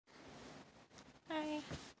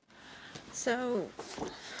So,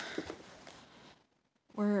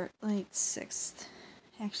 we're like 6th,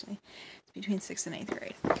 actually, it's between 6th and 8th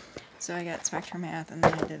grade. So I got spectrum math and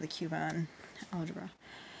then I did the Cuban algebra.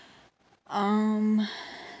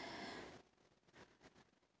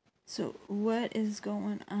 So what is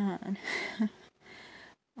going on?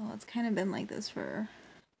 Well, it's kind of been like this for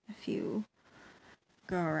a few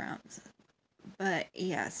go-arounds. But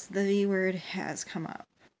yes, the V word has come up.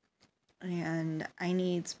 And I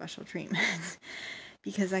need special treatment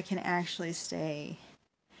because I can actually stay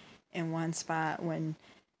in one spot when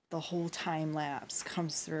the whole time lapse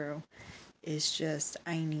comes through. It's just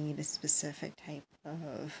I need a specific type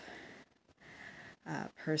of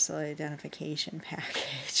personal identification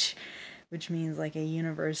package, which means like a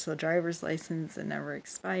universal driver's license that never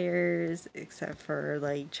expires except for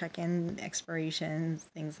like check-in expirations,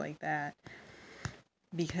 things like that,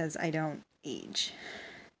 because I don't age.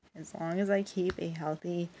 As long as I keep a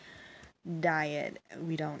healthy diet,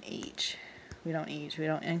 we don't age. We don't age. We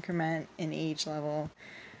don't increment in age level.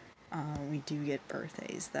 We do get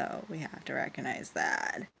birthdays, though. We have to recognize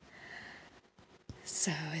that.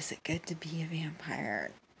 So, is it good to be a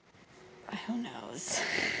vampire? Who knows?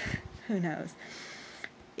 Who knows?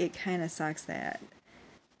 It kind of sucks that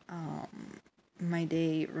my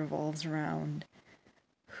day revolves around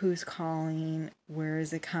who's calling, where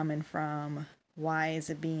is it coming from, why is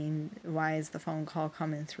the phone call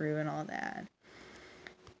coming through and all that.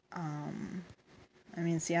 I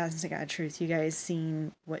mean, it's the honest to God truth. You guys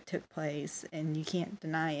seen what took place and you can't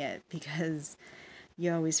deny it because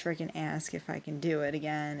you always freaking ask if I can do it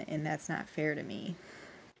again, and that's not fair to me.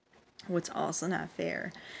 What's also not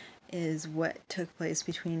fair is what took place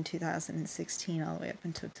between 2016 all the way up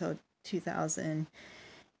until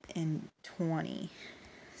 2020.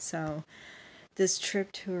 So this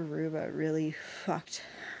trip to Aruba really fucked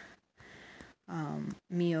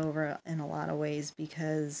me over in a lot of ways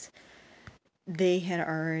because they had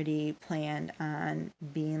already planned on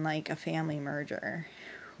being like a family merger,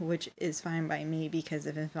 which is fine by me because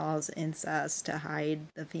if it involves incest to hide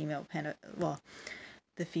the female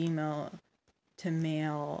to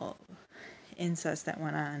male incest that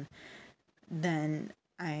went on, then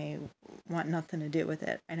I want nothing to do with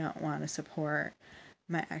it. I don't want to support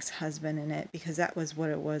my ex-husband in it because that was what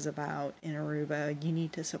it was about in Aruba. You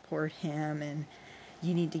need to support him and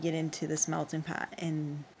you need to get into this melting pot.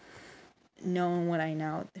 And knowing what I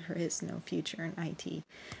know, there is no future in IT.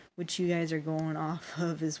 What you guys are going off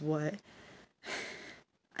of is what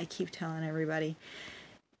I keep telling everybody,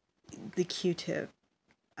 the Q-tip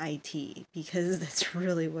IT, because that's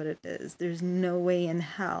really what it is. There's no way in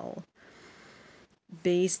hell,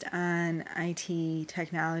 based on IT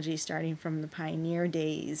technology starting from the pioneer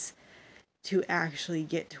days, to actually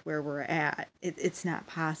get to where we're at. It's not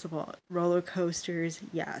possible. Roller coasters,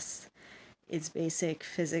 yes. It's basic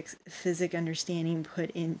physics understanding put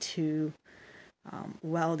into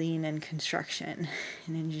welding and construction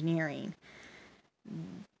and engineering.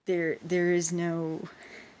 There's no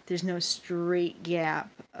straight gap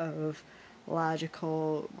of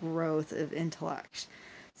logical growth of intellect.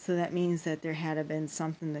 So that means that there had to been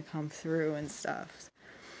something to come through and stuff.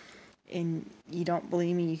 And you don't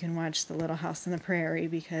believe me, you can watch The Little House on the Prairie,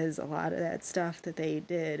 because a lot of that stuff that they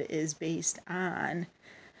did is based on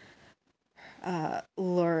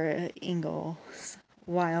Laura Ingalls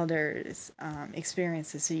Wilder's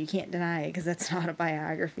experiences. So you can't deny it because that's not a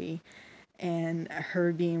biography. And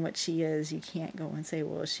her being what she is, you can't go and say,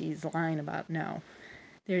 well, she's lying about. No.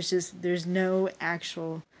 There's no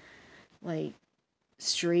actual, like,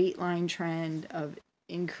 straight line trend of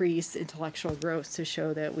increased intellectual growth to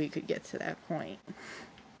show that we could get to that point.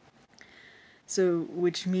 So,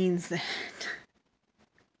 which means that,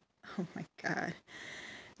 oh my God,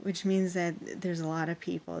 which means that there's a lot of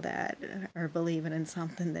people that are believing in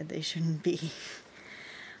something that they shouldn't be.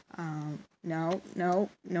 No.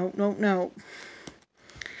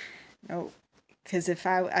 Because if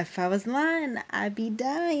I was lying, I'd be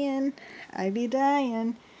dying.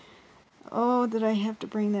 Oh, did I have to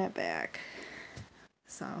bring that back?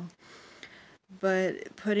 So,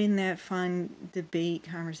 but putting that fun debate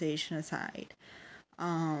conversation aside,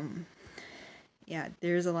 yeah,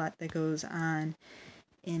 there's a lot that goes on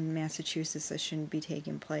in Massachusetts that shouldn't be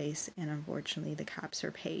taking place, and unfortunately the cops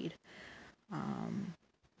are paid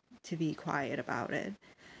to be quiet about it,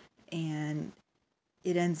 and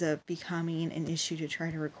it ends up becoming an issue to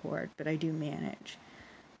try to record, but I do manage.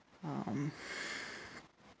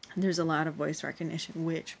 There's a lot of voice recognition,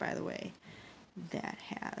 which, by the way, that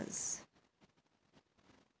has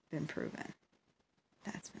been proven.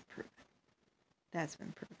 That's been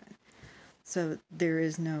proven. So there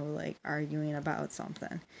is no like arguing about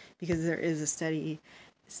something, because there is a steady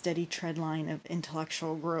tread line of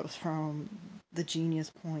intellectual growth from the genius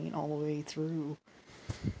point all the way through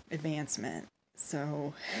advancement.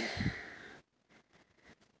 So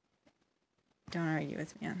don't argue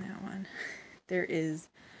with me on that one. There is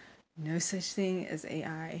no such thing as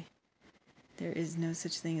AI. There is no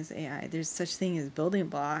such thing as AI. There's such thing as building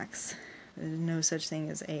blocks. There's no such thing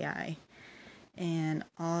as AI. And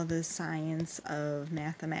all the science of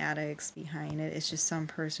mathematics behind it, it's just some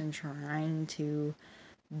person trying to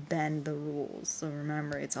bend the rules. So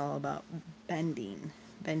remember, it's all about bending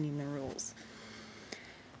the rules.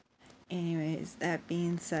 Anyways, that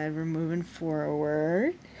being said, we're moving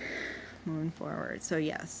forward. So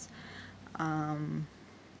yes, I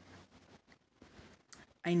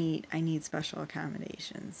need special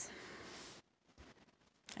accommodations.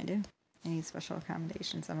 I do. I need special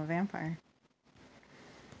accommodations. I'm a vampire.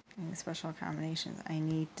 I need special accommodations. I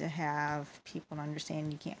need to have people to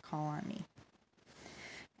understand you can't call on me.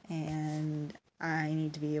 And I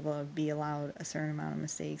need to be able to be allowed a certain amount of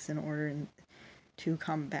mistakes in order to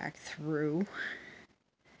come back through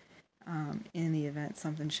in the event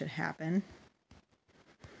something should happen.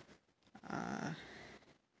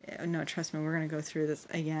 No, trust me, we're going to go through this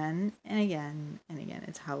again and again and again.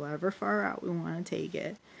 It's however far out we want to take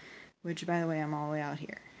it, which, by the way, I'm all the way out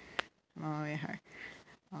here. I'm all the way out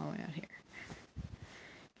here.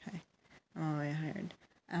 Okay. I'm all the way out here.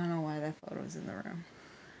 I don't know why that photo's in the room.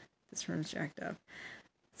 This room's jacked up.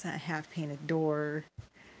 It's that half-painted door.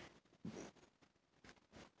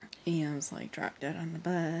 Ian's like dropped dead on the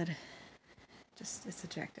bed. Just, it's a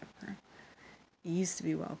jacked up room. It used to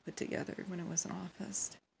be well put together when it was an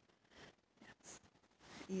office. Yes.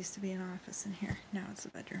 It used to be an office in here. Now it's a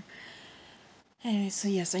bedroom. Anyway, so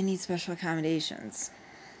yes, I need special accommodations.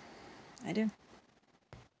 I do.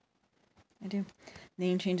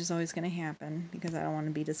 Name change is always going to happen because I don't want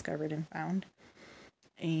to be discovered and found.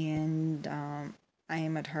 And I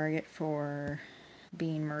am a target for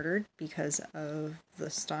being murdered because of the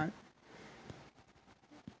stunt.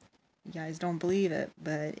 You guys don't believe it,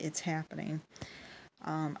 but it's happening.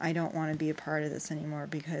 I don't want to be a part of this anymore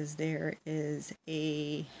because there is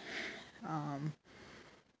a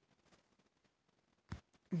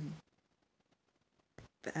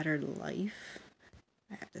better life.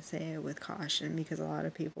 I have to say it with caution because a lot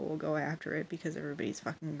of people will go after it because everybody's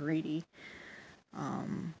fucking greedy.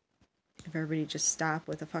 If everybody just stopped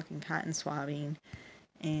with the fucking cotton swabbing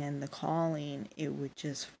and the calling, it would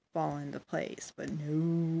just fall into place. But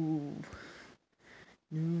no.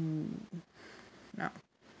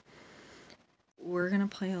 We're gonna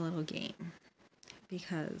play a little game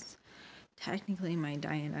because technically my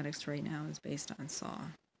Dianetics right now is based on Saw.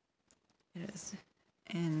 It is.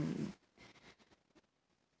 And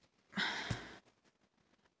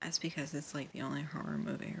that's because it's like the only horror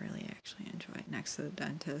movie I really actually enjoy, next to The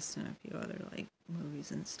Dentist and a few other like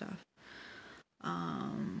movies and stuff.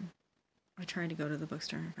 I tried to go to the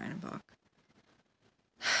bookstore and find a book.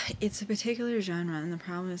 It's a particular genre, and the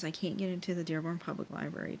problem is I can't get into the Dearborn Public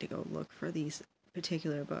Library to go look for these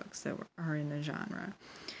particular books that are in the genre.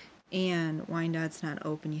 And Wyandottes not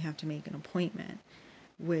open, you have to make an appointment,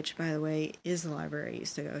 which, by the way, is the library I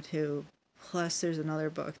used to go to. Plus, there's another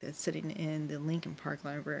book that's sitting in the Lincoln Park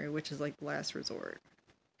Library, which is like the last resort.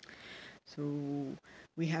 So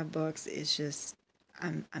we have books. It's just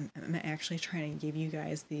I'm actually trying to give you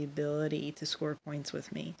guys the ability to score points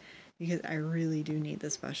with me because I really do need the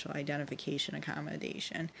special identification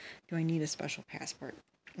accommodation. Do I need a special passport?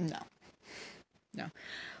 No.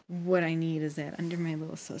 What I need is that under my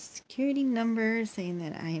little social security number saying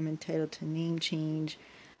that I am entitled to name change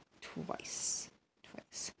twice.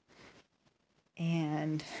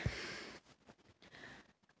 And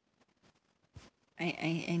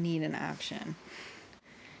I need an option.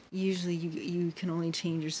 Usually you can only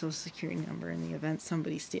change your social security number in the event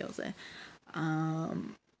somebody steals it.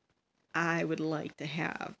 I would like to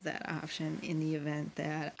have that option in the event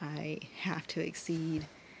that I have to exceed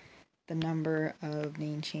the number of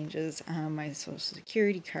name changes on my social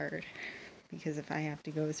security card. Because if I have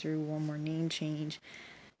to go through one more name change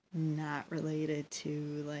not related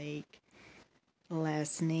to like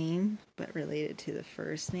last name but related to the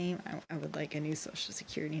first name, I would like a new social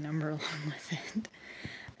security number along with it.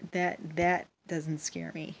 That doesn't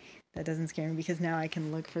scare me. That doesn't scare me because now I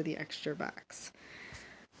can look for the extra box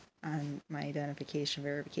on my identification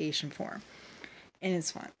verification form. And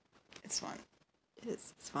it's fun. It's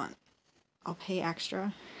fun. I'll pay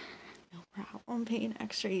extra. No problem paying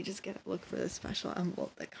extra. You just gotta look for the special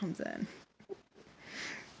envelope that comes in.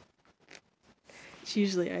 It's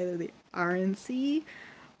usually either the RNC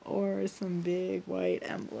or some big white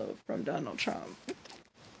envelope from Donald Trump.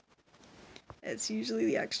 It's usually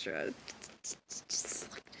the extra.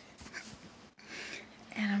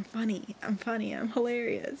 And I'm funny. I'm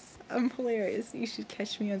hilarious. You should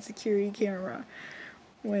catch me on security camera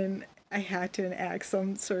when I had to enact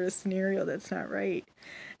some sort of scenario that's not right.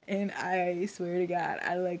 And I swear to God,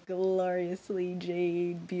 I look gloriously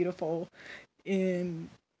jade beautiful in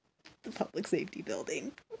the public safety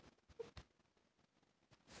building.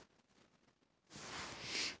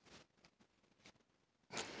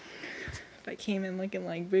 If I came in looking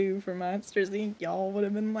like Boo from Monsters Inc., y'all would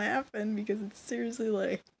have been laughing because it's seriously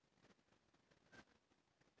like...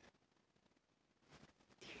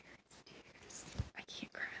 Tears. I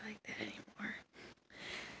can't cry like that anymore.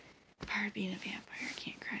 Part of being a vampire, I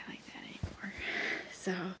can't cry like that anymore.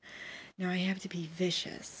 So, no, I have to be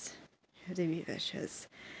vicious. It's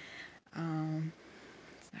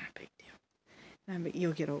not a big deal. But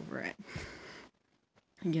you'll get over it.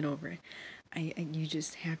 You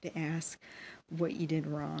just have to ask what you did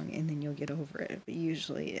wrong, and then you'll get over it. But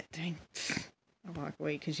usually, I walk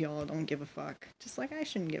away because y'all don't give a fuck. Just like I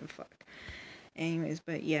shouldn't give a fuck. Anyways,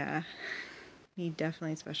 but yeah, need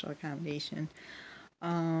definitely special accommodation.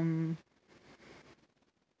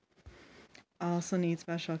 Also need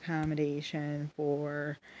special accommodation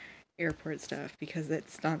for airport stuff, because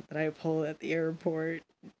that stunt that I pulled at the airport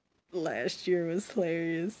last year was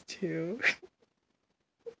hilarious too.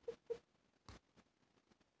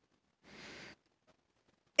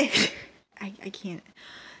 I can't.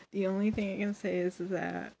 The only thing I can say is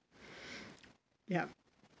that, yep.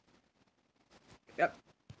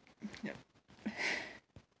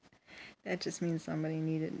 That just means somebody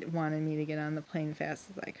wanted me to get on the plane fast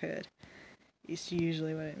as I could. It's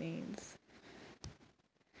usually what it means.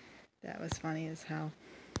 That was funny as hell.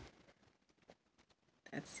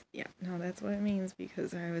 That's what it means,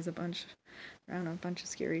 because I was around a bunch of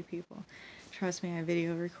scary people. Trust me, I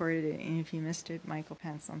video recorded it, and if you missed it, Michael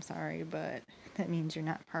Pence, I'm sorry, but that means you're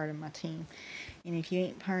not part of my team. And if you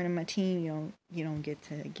ain't part of my team, you don't get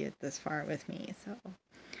to get this far with me, so...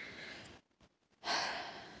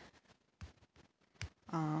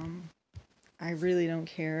 I really don't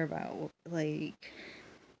care about, like,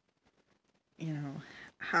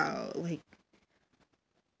 how, like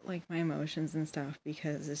my emotions and stuff,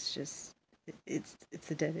 because it's just, it's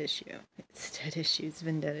a dead issue. It's a dead issue. It's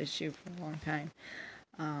been a dead issue for a long time.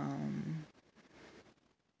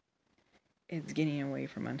 It's getting away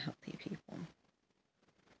from unhealthy people.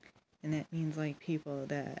 And that means, like, people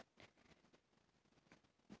that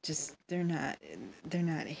just, they're not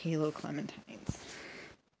Halo Clementines.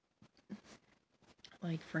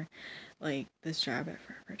 Like this job at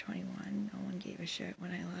Forever 21, no one gave a shit when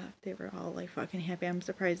I left. They were all like fucking happy. I'm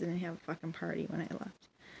surprised they didn't have a fucking party when I left.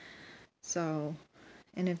 So,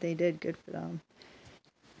 and if they did, good for them.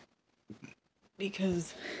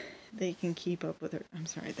 Because they can keep up with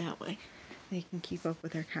they can keep up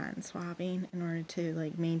with their cotton swabbing in order to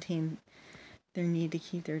like maintain their need to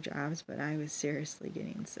keep their jobs. But I was seriously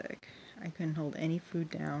getting sick. I couldn't hold any food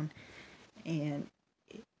down, and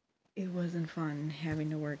it wasn't fun having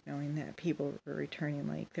to work knowing that people were returning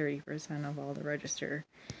like 30% of all the register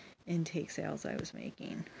intake sales I was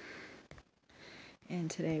making. And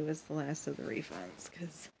today was the last of the refunds,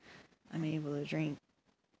 because I'm able to drink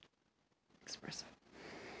espresso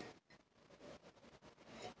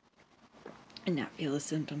and not feel the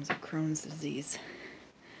symptoms of Crohn's disease,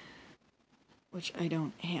 which I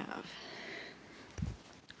don't have.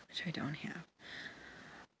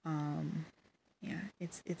 Yeah,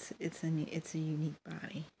 it's a unique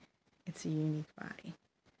body. It's a unique body.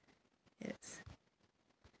 It's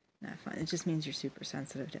not fun. It just means you're super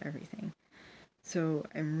sensitive to everything. So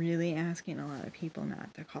I'm really asking a lot of people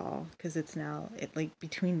not to call, because it's now, like,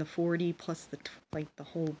 between the 40 plus the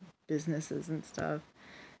whole businesses and stuff,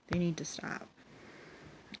 they need to stop.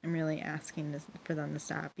 I'm really asking for them to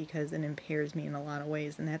stop, because it impairs me in a lot of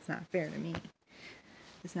ways, and that's not fair to me.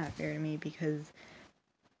 It's not fair to me, because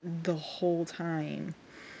the whole time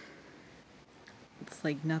it's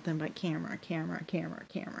like nothing but camera,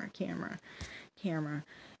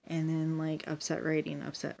 and then like upset writing,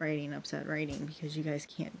 because you guys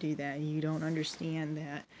can't do that. You don't understand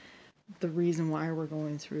that the reason why we're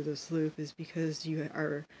going through this loop is because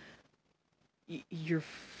you're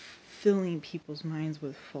filling people's minds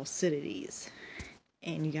with falsities,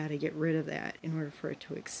 and you got to get rid of that in order for it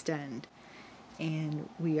to extend. And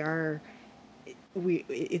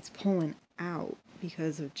it's pulling out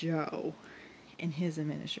because of Joe and his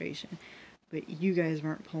administration, but you guys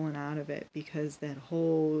weren't pulling out of it, because that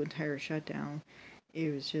whole entire shutdown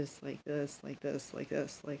It was just like this, like this, like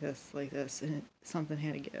this, like this, like this, and something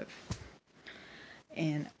had to give.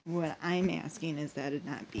 And what I'm asking is that it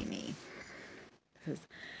not be me. Because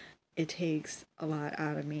it takes a lot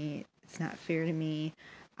out of me. It's not fair to me.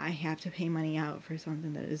 I have to pay money out for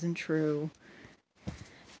something that isn't true.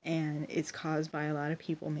 And it's caused by a lot of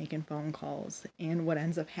people making phone calls. And what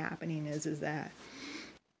ends up happening is that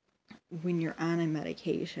when you're on a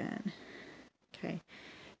medication, okay,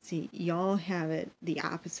 see, y'all have it the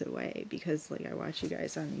opposite way, because, like, I watch you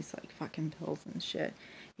guys on these, like, fucking pills and shit.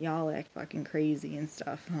 Y'all act fucking crazy and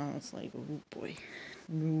stuff. And it's like, oh boy.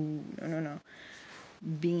 No.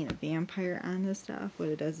 Being a vampire on this stuff, what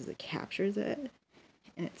it does is it captures it,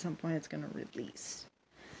 and at some point it's going to release.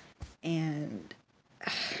 And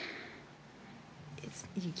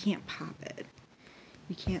you can't pop it.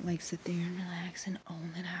 You can't, like, sit there and relax and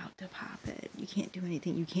own it out to pop it. You can't do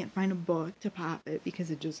anything. You can't find a book to pop it, because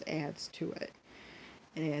it just adds to it.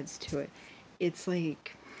 It adds to it. It's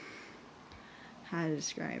like, how to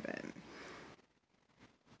describe it?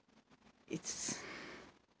 It's,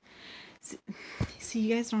 see,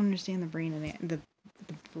 you guys don't understand the brain and the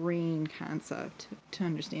brain concept to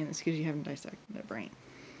understand this, because you haven't dissected the brain.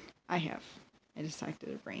 I have. I dissected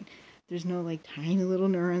a brain. There's no, like, tiny little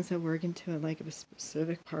neurons that work into it, like a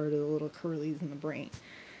specific part of the little curlies in the brain.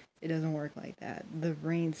 It doesn't work like that. The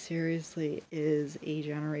brain seriously is a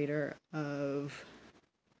generator of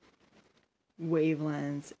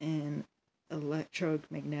wavelengths and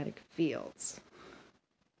electromagnetic fields.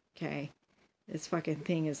 Okay? This fucking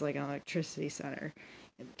thing is like an electricity center.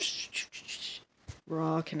 We're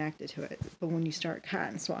all connected to it. But when you start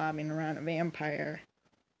cotton swabbing around a vampire,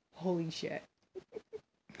 holy shit.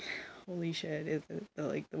 Holy shit, is it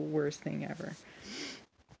like the worst thing ever.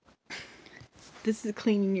 This is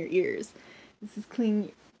cleaning your ears. This is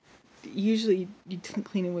cleaning. Usually you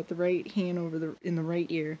clean it with the right hand in the right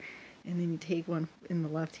ear, and then you take one in the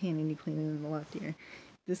left hand and you clean it in the left ear.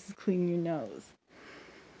 This is cleaning your nose.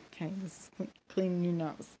 Okay, this is cleaning your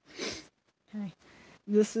nose. Okay,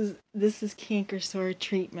 this is canker sore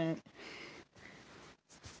treatment.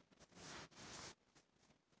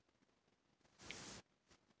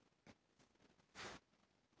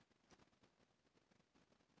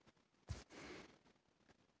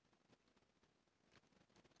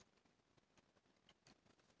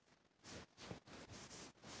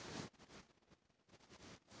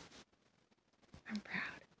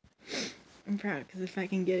 I'm proud, because if I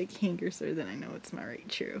can get a canker sore, then I know it's my right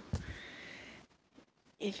true.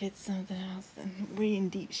 If it's something else, then we in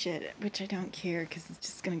deep shit, which I don't care, because it's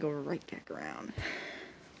just gonna go right back around.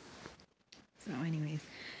 So anyways,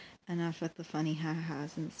 enough with the funny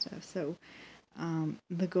ha-has and stuff. So,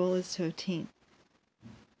 the goal is to obtain.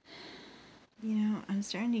 You know, I'm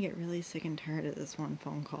starting to get really sick and tired of this one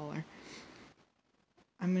phone caller.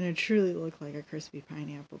 I'm gonna truly look like a crispy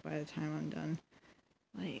pineapple by the time I'm done.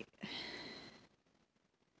 Like,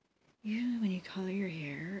 usually when you color your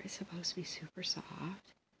hair, it's supposed to be super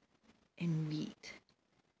soft and wheat.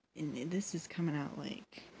 And this is coming out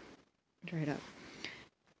like dried up.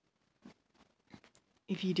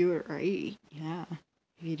 If you do it right, yeah.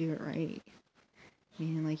 If you do it right,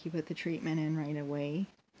 meaning like you put the treatment in right away,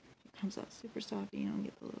 it comes out super soft. You don't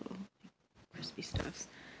get the little crispy stuffs.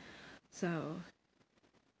 So,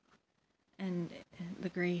 and the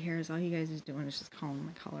gray hairs, all you guys is doing is just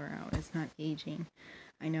calling the color out. It's not aging.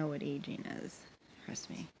 I know what aging is. Trust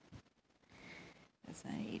me. That's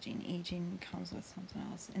not aging. Aging comes with something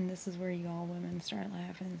else. And this is where you all women start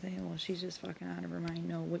laughing and saying, well, she's just fucking out of her mind.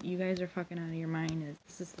 No, what you guys are fucking out of your mind is,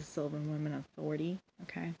 this is the Sylvan Women Authority,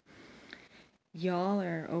 okay? Y'all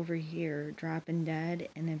are over here dropping dead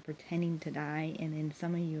and then pretending to die, and then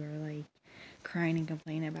some of you are like crying and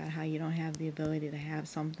complaining about how you don't have the ability to have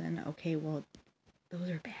something. Okay, well, those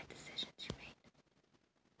are bad decisions you made.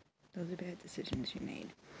 Those are bad decisions you made.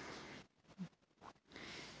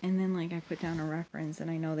 And then, like, I put down a reference, and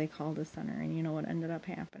I know they called the center, and you know what ended up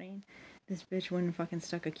happening? This bitch went and fucking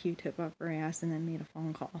stuck a Q-tip up her ass and then made a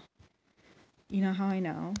phone call. You know how I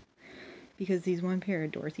know? Because these one pair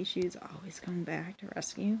of Dorothy shoes always come back to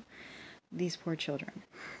rescue these poor children.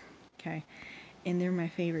 Okay? And they're my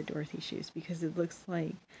favorite Dorothy shoes, because it looks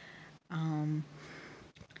like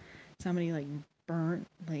somebody, like, burnt,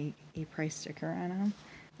 like, a price sticker on them.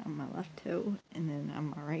 On my left toe, and then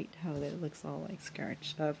on my right toe that looks all like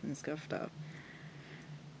scratched up and scuffed up.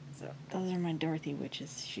 So those are my Dorothy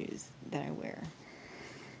Witches shoes that I wear.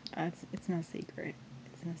 It's no secret.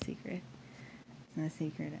 It's no secret. It's no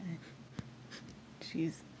secret.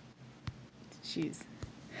 Shoes.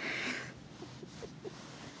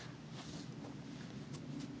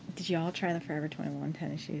 Did y'all try the Forever 21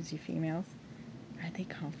 tennis shoes, you females? Are aren't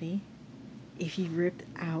they comfy? If you ripped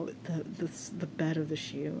out the bed of the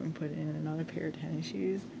shoe and put it in another pair of tennis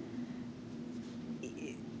shoes,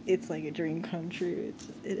 it's like a dream come true.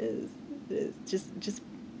 It is. Just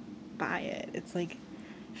buy it. It's like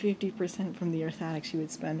 50% from the orthotics you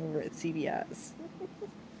would spend over at CVS.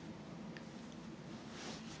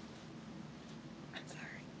 I'm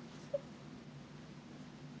sorry.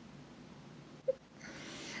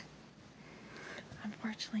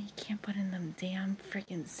 Unfortunately, you can't put in them damn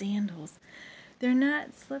freaking sandals. They're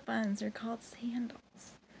not slip-ons. They're called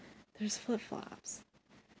sandals. There's flip-flops.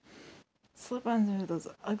 Slip-ons are those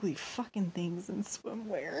ugly fucking things in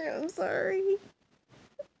swimwear. I'm sorry.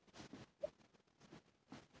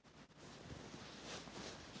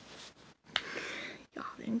 Y'all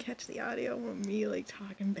didn't catch the audio of me like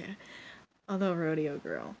talking bad. Although Rodeo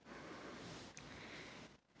Girl.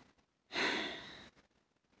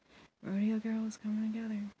 Rodeo Girl was coming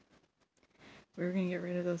together. We were gonna get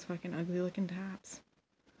rid of those fucking ugly looking tops.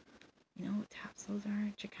 You know what tops those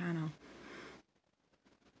are? Chicano.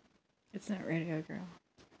 It's not Rodeo Girl.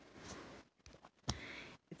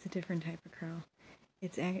 It's a different type of girl. I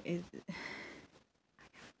gotta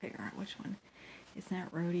figure out which one. It's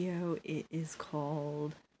not rodeo. It is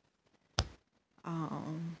called not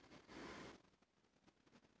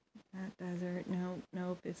desert.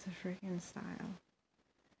 Nope. It's a freaking style.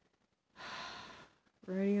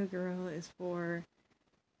 Rodeo Girl is for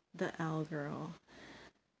the L girl.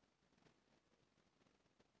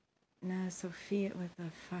 Nah, Sophia, what the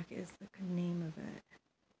fuck is the name of it?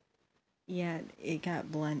 Yeah, it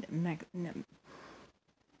got blended.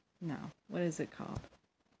 No, what is it called?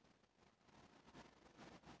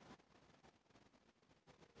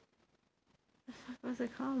 The fuck was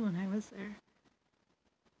it called when I was there?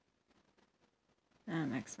 Ah,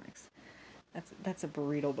 Mix. That's a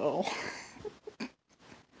burrito bowl.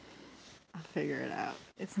 I'll figure it out.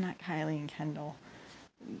 It's not Kylie and Kendall.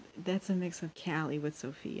 That's a mix of Callie with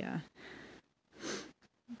Sophia.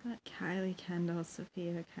 I've got Kylie, Kendall,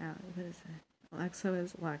 Sophia, Callie. What is it? Alexa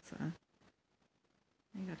is Alexa.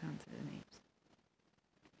 I go down to the names.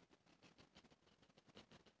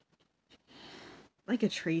 Like a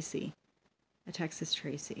Tracy. A Texas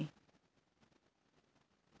Tracy.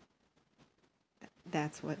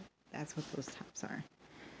 That's what those tops are.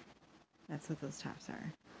 That's what those tops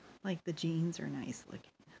are. Like the jeans are nice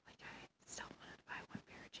looking. Like I still wanted to buy one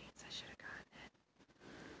pair of jeans. I should have gotten it.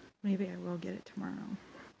 Maybe I will get it tomorrow.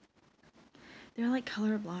 They're like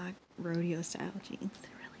color block rodeo style jeans.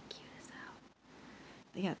 They're really cute as hell.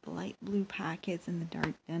 They got the light blue pockets and the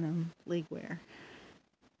dark denim leg wear.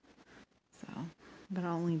 So, but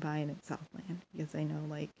I'll only buy it at Southland because I know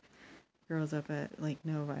like girls up at like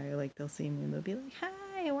Novi, like they'll see me and they'll be like,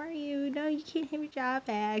 "Hi, how are you? No, you can't have your job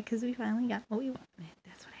back because we finally got what we wanted."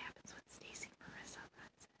 That's what happens when Stacy Marissa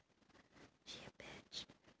runs it. She a bitch,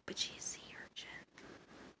 but she's a sea urchin.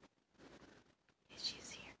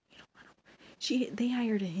 She's here. You don't want to. They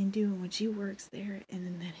hired a Hindu, and when she works there, and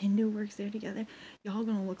then that Hindu works there together, y'all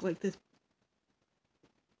gonna look like this.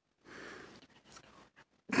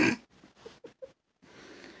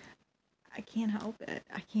 I can't help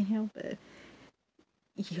it.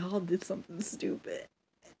 Y'all did something stupid.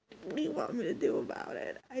 What do you want me to do about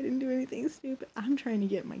it? I didn't do anything stupid. I'm trying to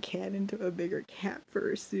get my cat into a bigger cat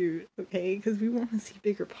fur suit, okay? Because we want to see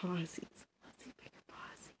bigger pawsies.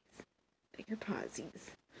 Bigger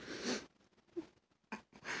pawsies.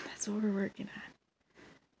 That's what we're working on.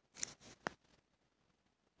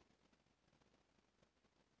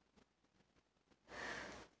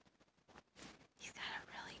 He's got a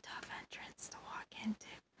really tough entrance to walk into.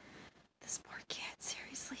 This poor cat,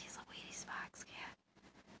 seriously, he's a Wheaties box cat.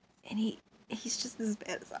 And he's just as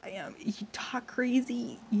bad as I am. You talk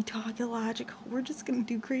crazy, you talk illogical. We're just gonna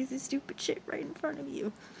do crazy, stupid shit right in front of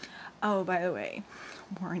you. Oh, by the way,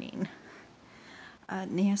 warning.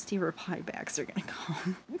 Nasty reply backs are gonna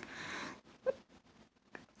come.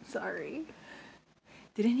 Sorry.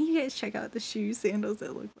 Did any of you guys check out the shoe sandals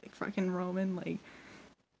that look like fucking Roman? Like,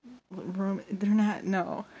 Roman, they're not,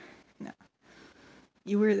 no.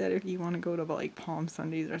 You wear that if you want to go to like Palm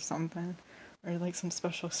Sundays or something. Or like some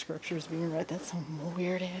special scriptures being read. That's some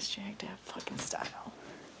weird ass jacked up fucking style.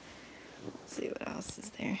 Let's see what else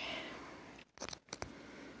is there.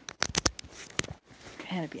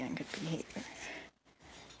 Had to be on good behavior.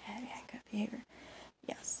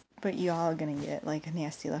 Yes. But y'all gonna get like a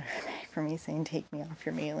nasty letter back from me saying take me off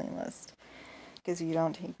your mailing list. Because if you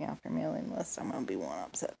don't take me off your mailing list, I'm gonna be one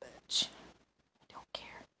upset bitch. I don't care.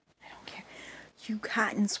 You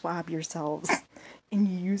cotton swab yourselves and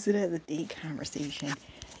you use it as a date conversation.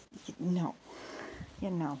 No.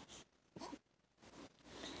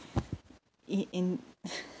 we're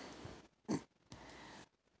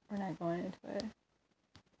not going into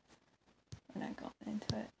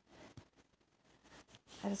it.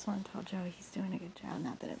 I just want to tell Joe he's doing a good job.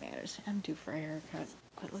 Not that it matters. I'm due for a haircut.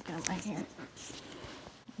 Quit looking at my hair.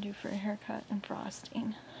 I'm due for a haircut and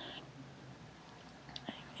frosting.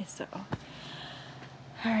 Anyway, so.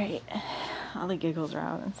 Alright. All the giggles are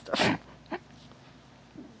out and stuff.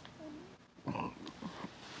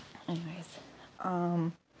 Anyways.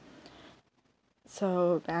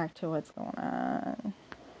 So back to what's going on.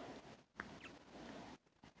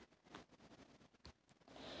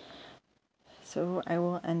 So I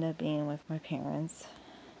will end up being with my parents.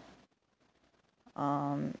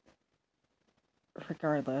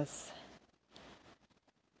 Regardless.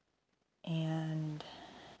 And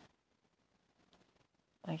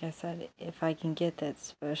like I said, if I can get that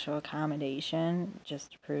special accommodation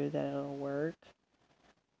just to prove that it'll work,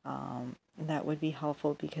 that would be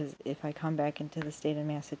helpful, because if I come back into the state of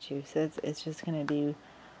Massachusetts, it's just going to be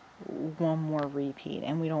one more repeat,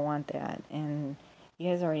 and we don't want that. And you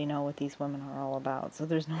guys already know what these women are all about, so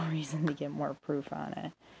there's no reason to get more proof on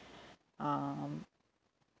it.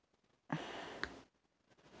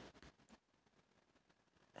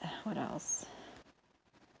 What else?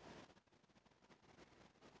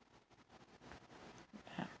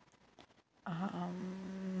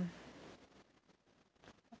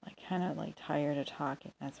 Kind of like tired of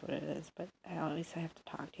talking, that's what it is, but I always have to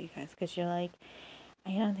talk to you guys, because you're like,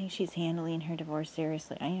 I don't think she's handling her divorce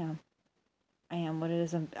seriously. I am. What it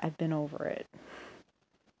is, I've been over it.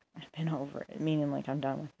 Meaning like I'm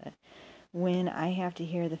done with it. When I have to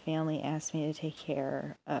hear the family ask me to take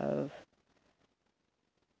care of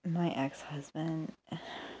my ex-husband,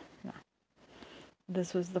 no.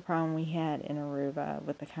 This was the problem we had in Aruba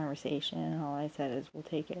with the conversation, and all I said is, we'll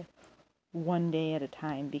take it one day at a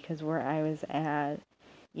time, because where I was at,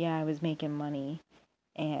 yeah, I was making money,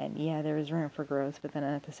 and yeah, there was room for growth, but then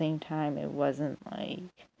at the same time, it wasn't like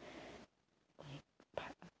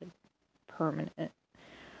permanent,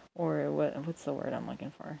 or what's the word I'm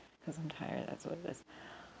looking for, because I'm tired, that's what it is,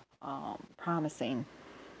 promising.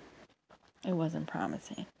 It wasn't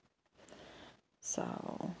promising.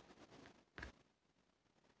 So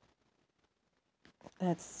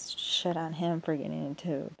that's shit on him for getting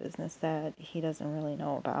into a business that he doesn't really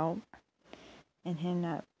know about. And him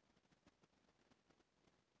not...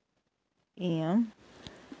 Miriam.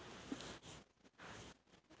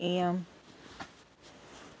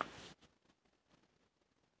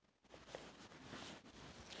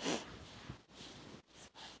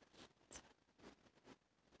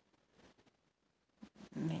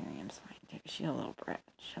 Miriam's fine too. She's a little brat.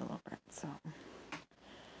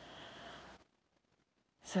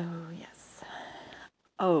 So yes.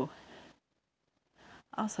 Oh.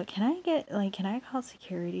 Also, can I call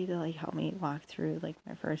security to like help me walk through like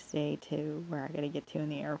my first day to where I gotta get to in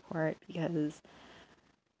the airport? Because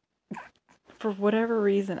for whatever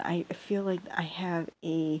reason, I feel like I have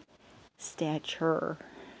a stature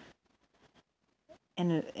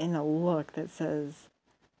and a look that says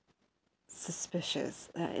suspicious.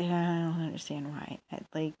 And I don't understand why.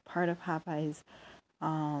 Like, part of Popeye's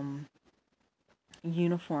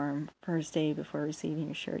uniform, first day before receiving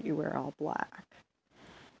your shirt, you wear all black.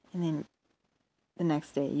 And then the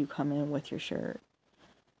next day you come in with your shirt.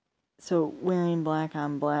 So wearing black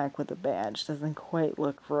on black with a badge doesn't quite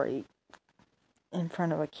look right in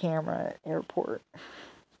front of a camera at airport.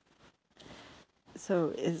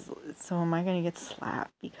 So am I gonna get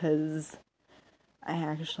slapped because I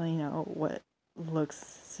actually know what looks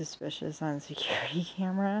suspicious on a security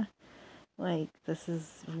camera? Like, this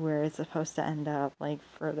is where it's supposed to end up, like,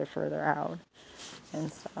 further out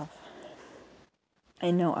and stuff.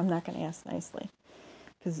 And no, I'm not gonna ask nicely,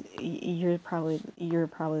 because you're probably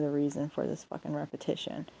the reason for this fucking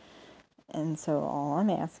repetition. And so all I'm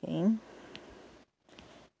asking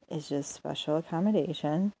is just special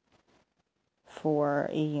accommodation for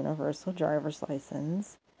a universal driver's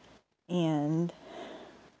license and,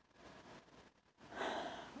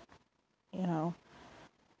 you know,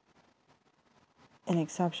 an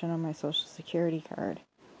exception on my social security card.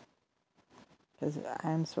 Because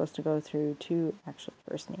I'm supposed to go through 2 actual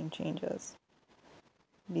first name changes.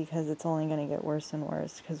 Because it's only going to get worse and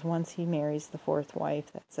worse. Because once he marries the 4th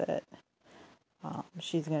wife, that's it.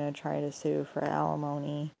 She's going to try to sue for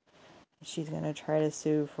alimony. She's going to try to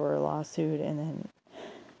sue for a lawsuit. And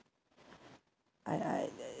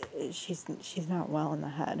then she's not well in the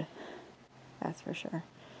head. That's for sure.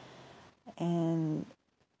 And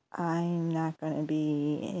I'm not going to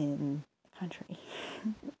be in the country.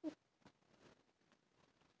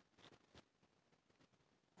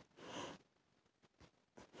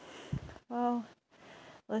 Well,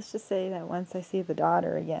 let's just say that once I see the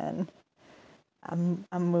daughter again, I'm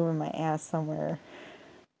moving my ass somewhere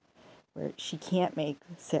where she can't make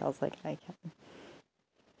sales like I can.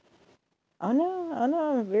 Oh no,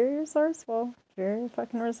 I'm very resourceful. Very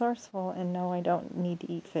fucking resourceful. And no, I don't need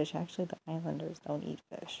to eat fish. Actually, the islanders don't eat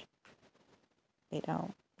fish. They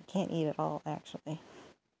don't. They can't eat it all, actually.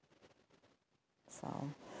 So,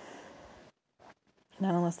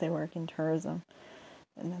 not unless they work in tourism.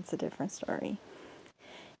 And that's a different story.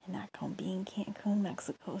 And not going to be in Cancun,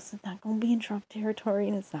 Mexico. So it's not going to be in Trump territory.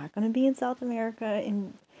 And it's not going to be in South America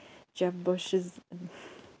in Jeb Bush's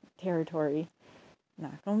territory.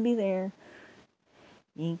 Not going to be there.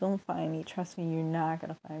 You ain't going to find me. Trust me, you're not going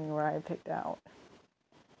to find me where I picked out.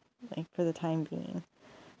 Like, for the time being.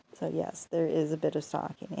 So, yes, there is a bit of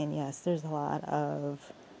stalking. And, yes, there's a lot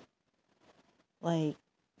of, like,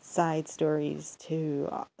 side stories to,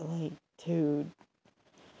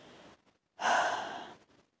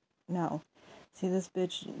 no. See, this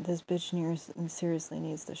bitch seriously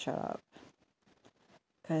needs to shut up.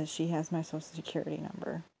 Because she has my social security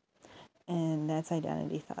number. And that's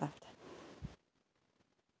identity theft.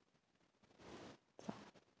 So,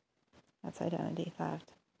 that's identity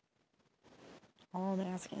theft. All I'm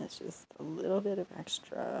asking is just a little bit of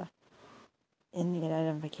extra in the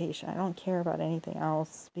identification. I don't care about anything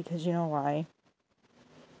else, because you know why?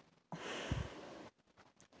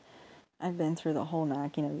 I've been through the whole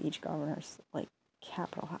knocking of each governor's, like,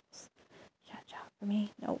 Capitol House. You got a job for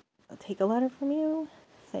me? Nope. I'll take a letter from you.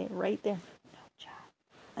 Say it right there. No job.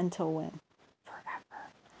 Until when?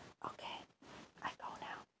 Forever. Okay. I go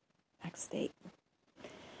now. Next state.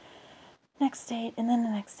 Next state, and then the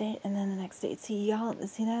next state, and then the next state. See,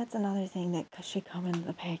 that's another thing that should come in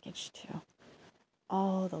the package, too.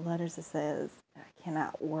 All the letters that says I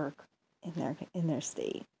cannot work in their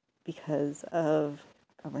state because of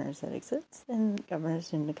governors that exist and governors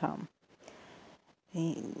soon to come.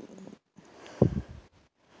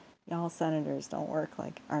 Y'all senators don't work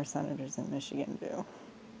like our senators in Michigan do.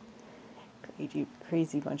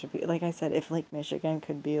 Crazy bunch of people. Like I said, if Lake Michigan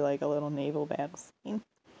could be like a little naval battle scene,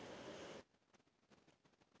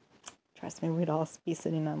 trust me, we'd all be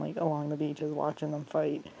sitting on, like, along the beaches watching them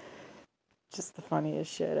fight. Just the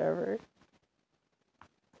funniest shit ever.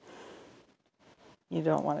 You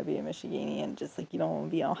don't want to be a Michiganian, just like you don't want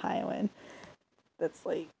to be an Ohioan. That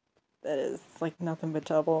is like nothing but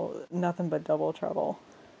double trouble.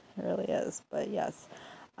 It really is. But yes,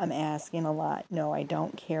 I'm asking a lot. No, I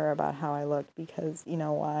don't care about how I look, because you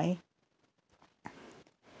know why?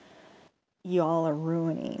 Y'all are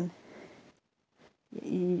ruining.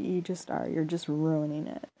 You just are. You're just ruining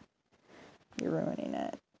it. You're ruining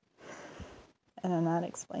it. And I'm not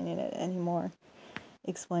explaining it anymore.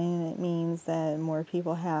 Explaining it means that more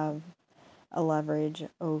people have a leverage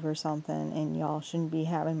over something, and y'all shouldn't be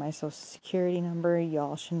having my social security number.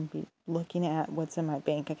 Y'all shouldn't be looking at what's in my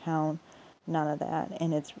bank account. None of that.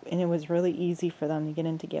 And it was really easy for them to get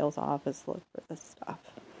into Gail's office to look for this stuff.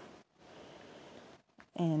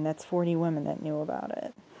 And that's 40 women that knew about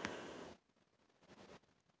it.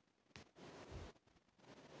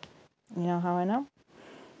 You know how I know?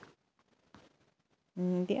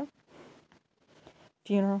 Yeah.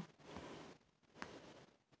 Funeral.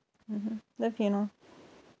 The funeral.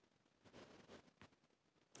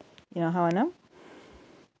 You know how I know?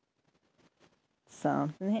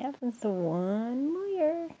 Something happens to one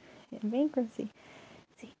lawyer in bankruptcy.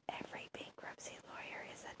 See, every bankruptcy lawyer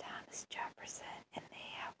is a Thomas Jefferson, and they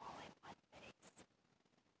have only one face.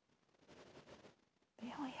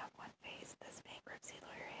 They only have one face. This bankruptcy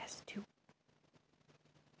lawyer has two.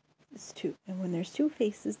 It's two. And when there's two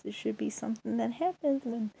faces, there should be something that happens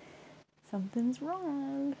when something's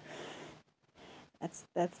wrong. That's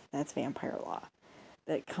vampire law.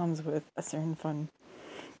 That comes with a certain fun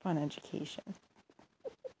education.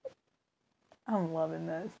 I'm loving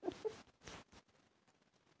this.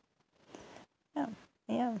 Yeah,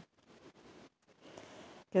 I am.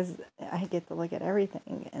 Because I get to look at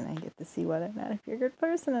everything, and I get to see whether or not if you're a good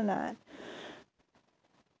person or not.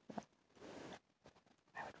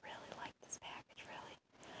 I would really like this package, really.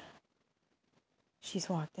 She's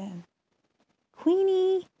walked in.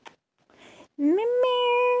 Queenie! Remember?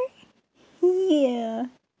 Yeah.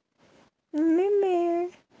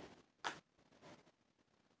 Remember?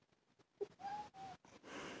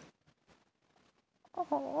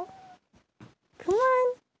 Oh. Come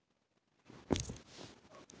on.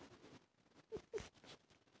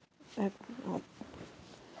 Oh.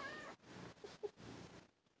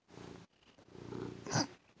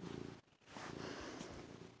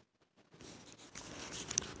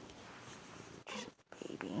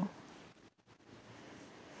 Baby.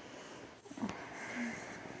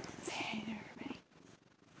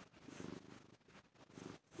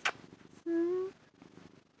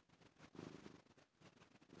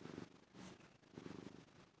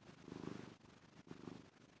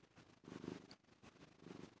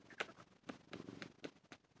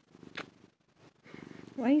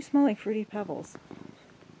 Why do you smell like Fruity Pebbles?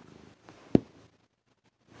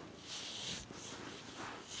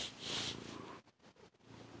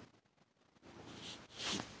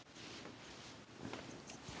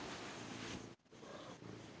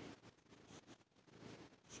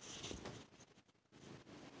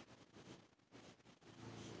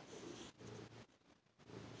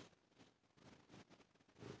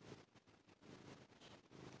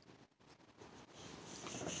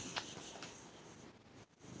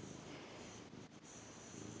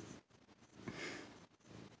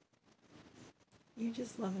 You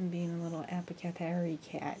just love him being a little apicatary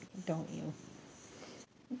cat, don't you?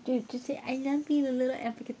 Dude, just say, I love being a little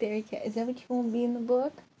apicatary cat. Is that what you want to be in the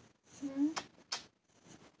book? Hmm?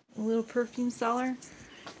 A little perfume seller?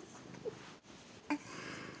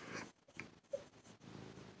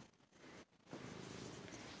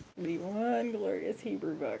 The one glorious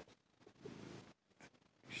Hebrew book.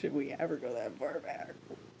 Should we ever go that far back?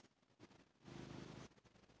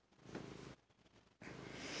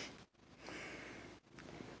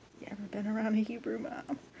 You ever been around a Hebrew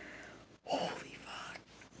mom? Holy fuck.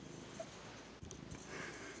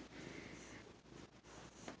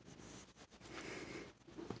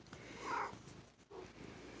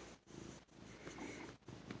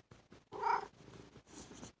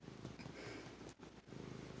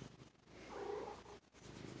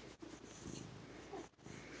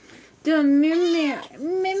 The Mimir.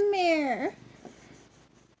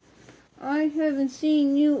 I haven't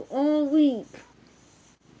seen you all week.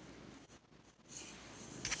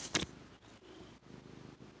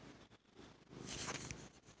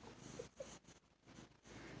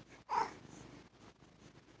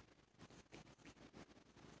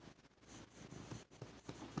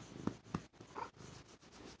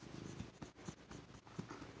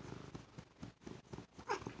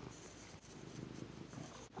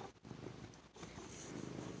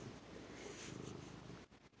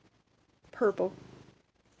 Purple.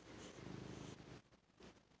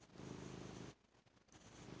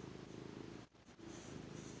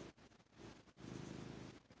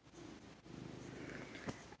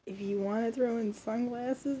 If you want to throw in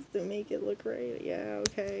sunglasses to make it look right, yeah,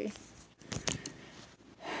 okay.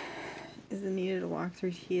 Is it needed to walk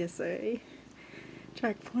through TSA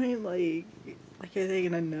checkpoint? Like, are they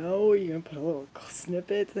gonna know? Are you gonna put a little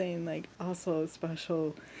snippet saying, like, also a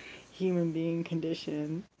special human being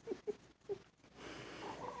condition?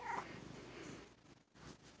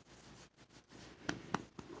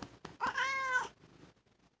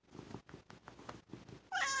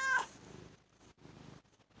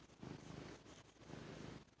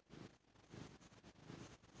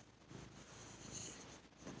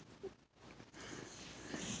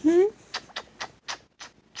 Hmm?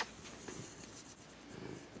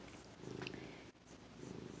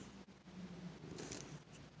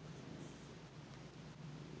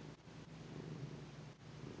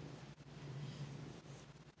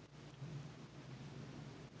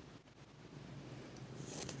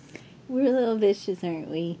 We're a little vicious, aren't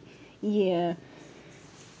we? Yeah.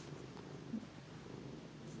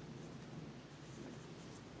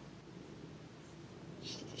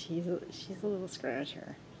 She's a little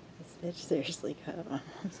scratcher. This bitch seriously cut on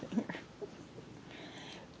my finger.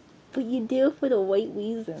 But you do it for the white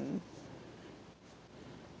reason.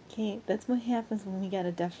 Okay, that's what happens when we got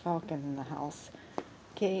a deaf falcon in the house.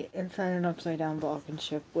 Okay, inside an upside down Vulcan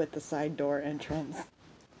ship with the side door entrance.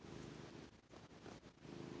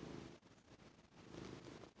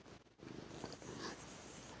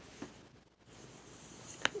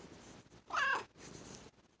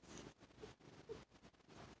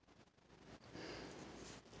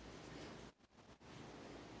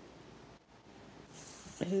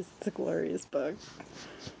 It's a glorious book.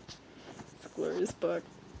 It's a glorious book.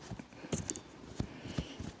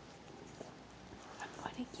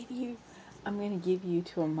 I'm gonna give you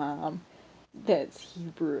to a mom that's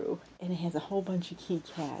Hebrew and it has a whole bunch of kitty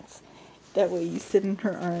cats. That way you sit in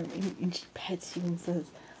her arm and she pets you and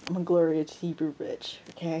says, I'm a glorious Hebrew bitch,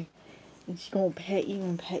 okay? And she's gonna pet you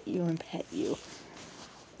and pet you and pet you.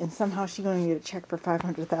 And somehow she's gonna get a check for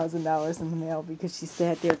 $500,000 in the mail because she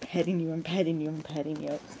sat there petting you and petting you and petting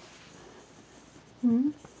you. Hmm?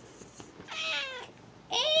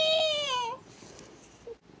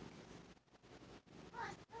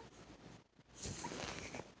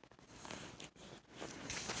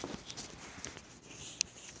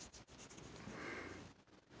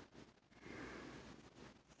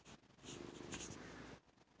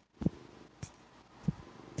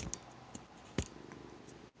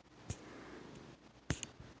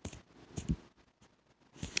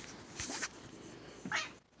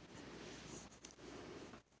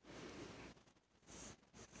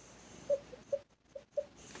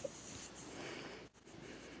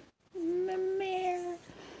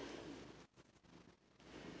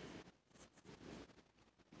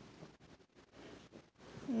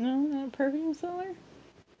 perfume seller?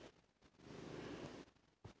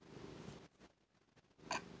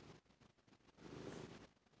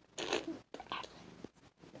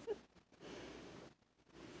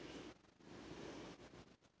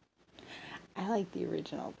 I like the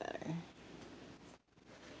original better.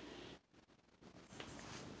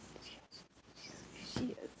 She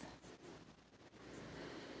is.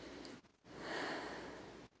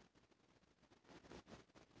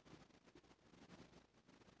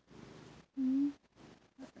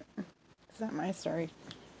 It's not my story.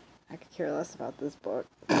 I could care less about this book.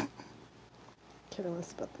 Care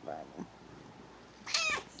less about the Bible.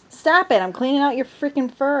 Stop it! I'm cleaning out your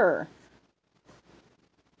freaking fur.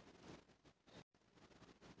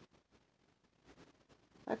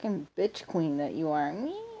 Fucking bitch queen that you are.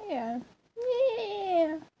 Yeah.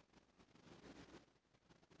 Yeah.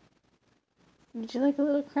 Would you like a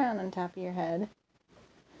little crown on top of your head?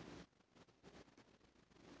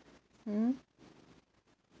 Hmm?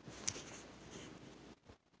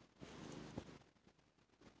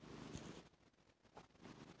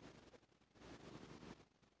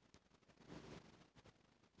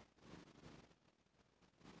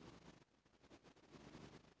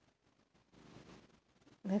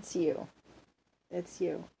 That's you. That's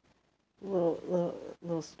you.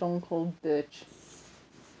 Little stone cold bitch.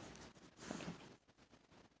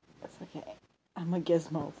 It's okay. I'm a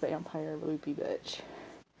gizmo vampire loopy bitch.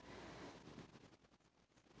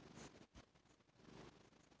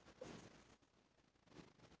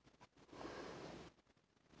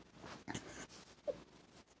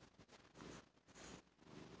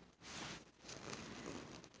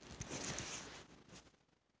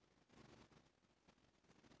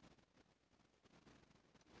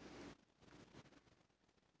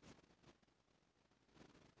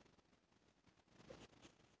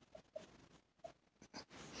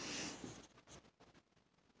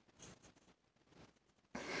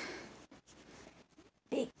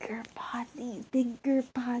 Bigger posies, bigger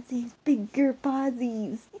posies, bigger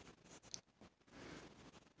posies.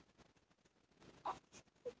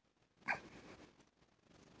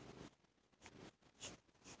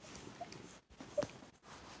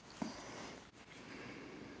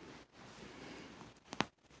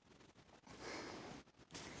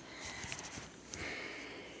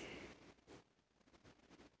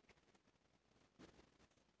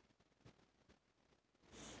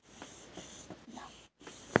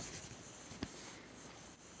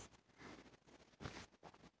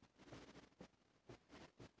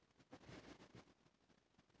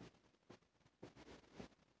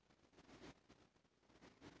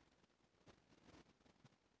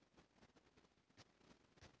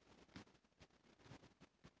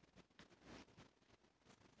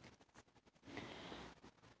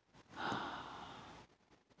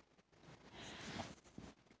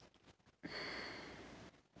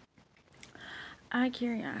 Out of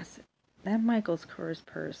curiosity, that Michael's Kors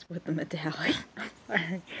purse with the medallion. I'm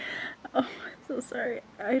sorry. Oh, I'm so sorry.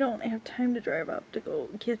 I don't have time to drive up to go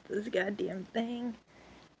get this goddamn thing.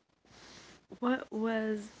 What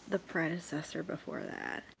was the predecessor before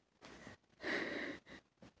that?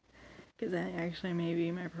 Because that actually may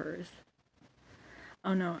be my purse.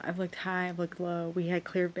 Oh no, I've looked high, I've looked low. We had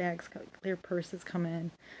clear bags, clear purses come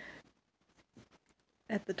in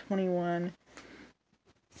at the 21.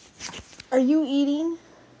 Are you eating?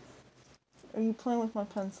 Are you playing with my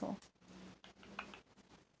pencil?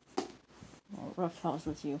 Oh, rough house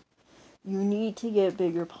with you. You need to get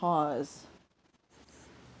bigger paws.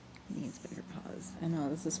 Needs bigger paws. I know,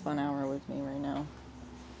 this is fun hour with me right now.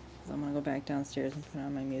 So I'm gonna go back downstairs and put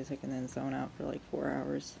on my music and then zone out for like 4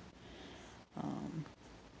 hours.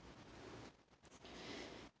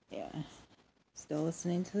 Yeah. Still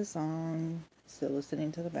listening to the song. Still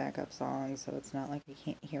listening to the backup songs, so it's not like I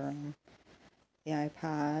can't hear them. The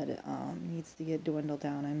iPod needs to get dwindled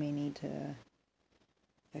down. I may need to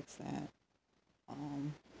fix that. I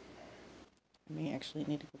may actually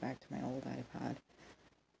need to go back to my old iPod,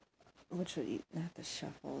 which would be not the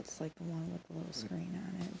shuffle. It's like the one with the little screen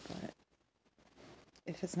on it. But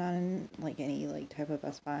if it's not in like any like type of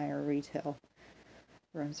Best Buy or retail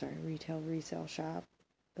resale shop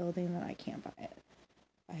building, then I can't buy it.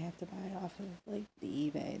 I have to buy it off of like the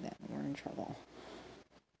eBay, then we're in trouble.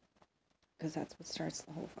 Because that's what starts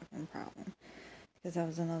the whole fucking problem. Because that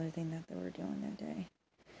was another thing that they were doing that day.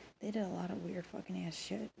 They did a lot of weird fucking ass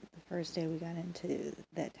shit the first day we got into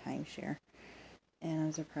that timeshare. And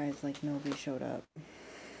I'm surprised like nobody showed up.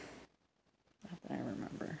 Not that I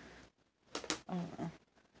remember. I don't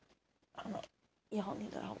know. Y'all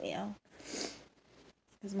need to help me out.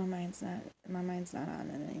 Because my mind's not on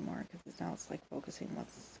it anymore. Because now it's like focusing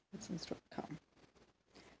what's in store to come.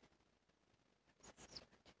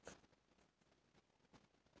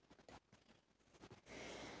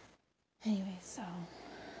 Anyway, so,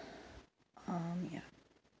 yeah.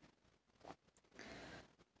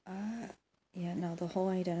 Yeah, no, the whole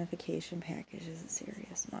identification package is a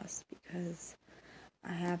serious must because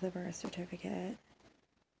I have the birth certificate,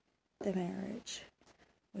 the marriage,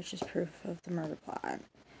 which is proof of the murder plot.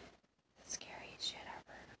 The scariest shit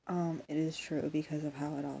ever. It is true because of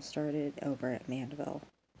how it all started over at Mandeville.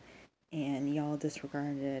 And y'all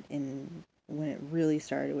disregarded it when it really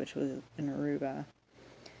started, which was in Aruba.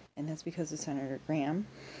 And that's because of Senator Graham.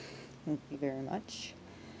 Thank you very much.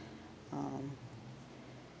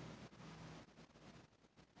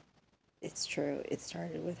 It's true. It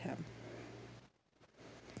started with him.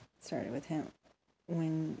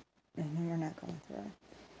 And we're not going through it.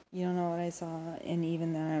 You don't know what I saw, and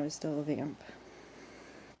even then I was still a vamp.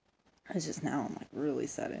 I was just now, I'm like really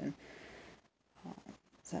set in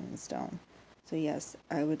stone. So yes,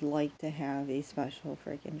 I would like to have a special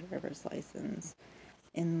freaking driver's license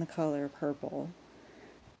in the color purple.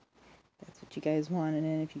 That's what you guys wanted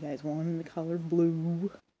in. If you guys wanted the color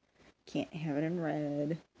blue, can't have it in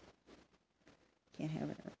red. Can't have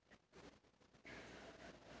it in red.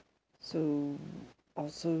 So,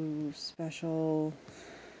 also special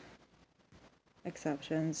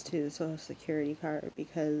exceptions to the Social Security card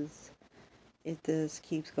because if this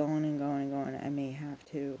keeps going and going and going, I may have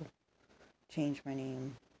to change my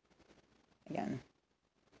name again.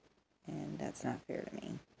 And that's not fair to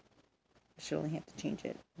me. I should only have to change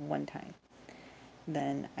it one time.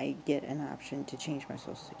 Then I get an option to change my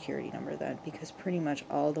Social Security number then, because pretty much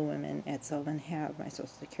all the women at Sylvan have my Social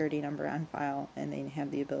Security number on file, and they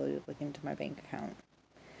have the ability to look into my bank account.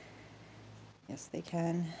 Yes, they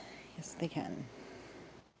can. Yes, they can.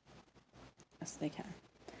 Yes, they can.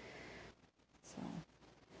 So,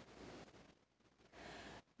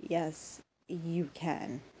 yes, you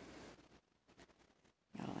can.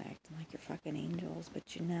 Y'all acting like you're fucking angels,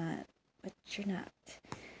 but you're not. But you're not.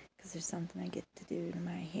 Because there's something I get to do to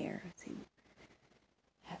my hair. See,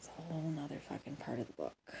 that's a whole nother fucking part of the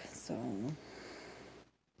book. So,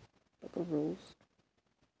 book of rules.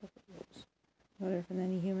 Book of rules. No different than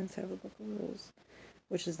any humans have a book of rules,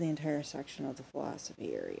 which is the entire section of the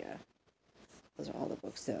philosophy area. Those are all the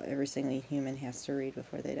books that every single human has to read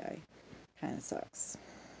before they die. Kind of sucks.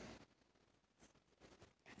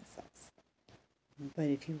 But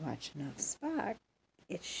if you watch enough Spock,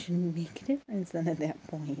 it shouldn't make a difference then at that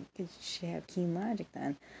point, because you should have keen logic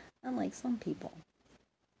then, unlike some people.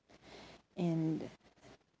 And,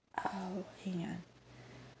 oh, hang on.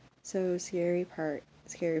 So, scary part,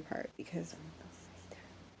 because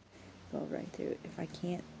go right through. If I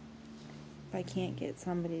can't get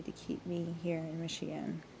somebody to keep me here in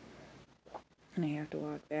Michigan, and I have to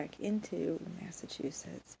walk back into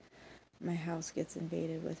Massachusetts, my house gets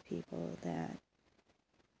invaded with people that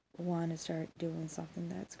want to start doing something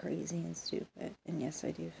that's crazy and stupid. And yes,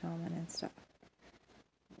 I do film it and stuff.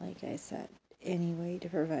 Like I said, any way to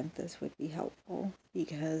prevent this would be helpful,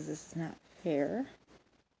 because this is not fair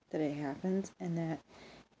that it happens and that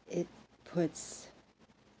it puts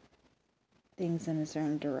things in a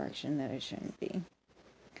certain direction that it shouldn't be.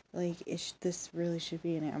 Like, this really should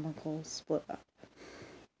be an amicable split up.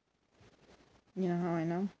 You know how I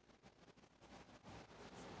know?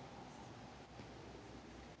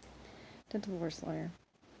 The divorce lawyer.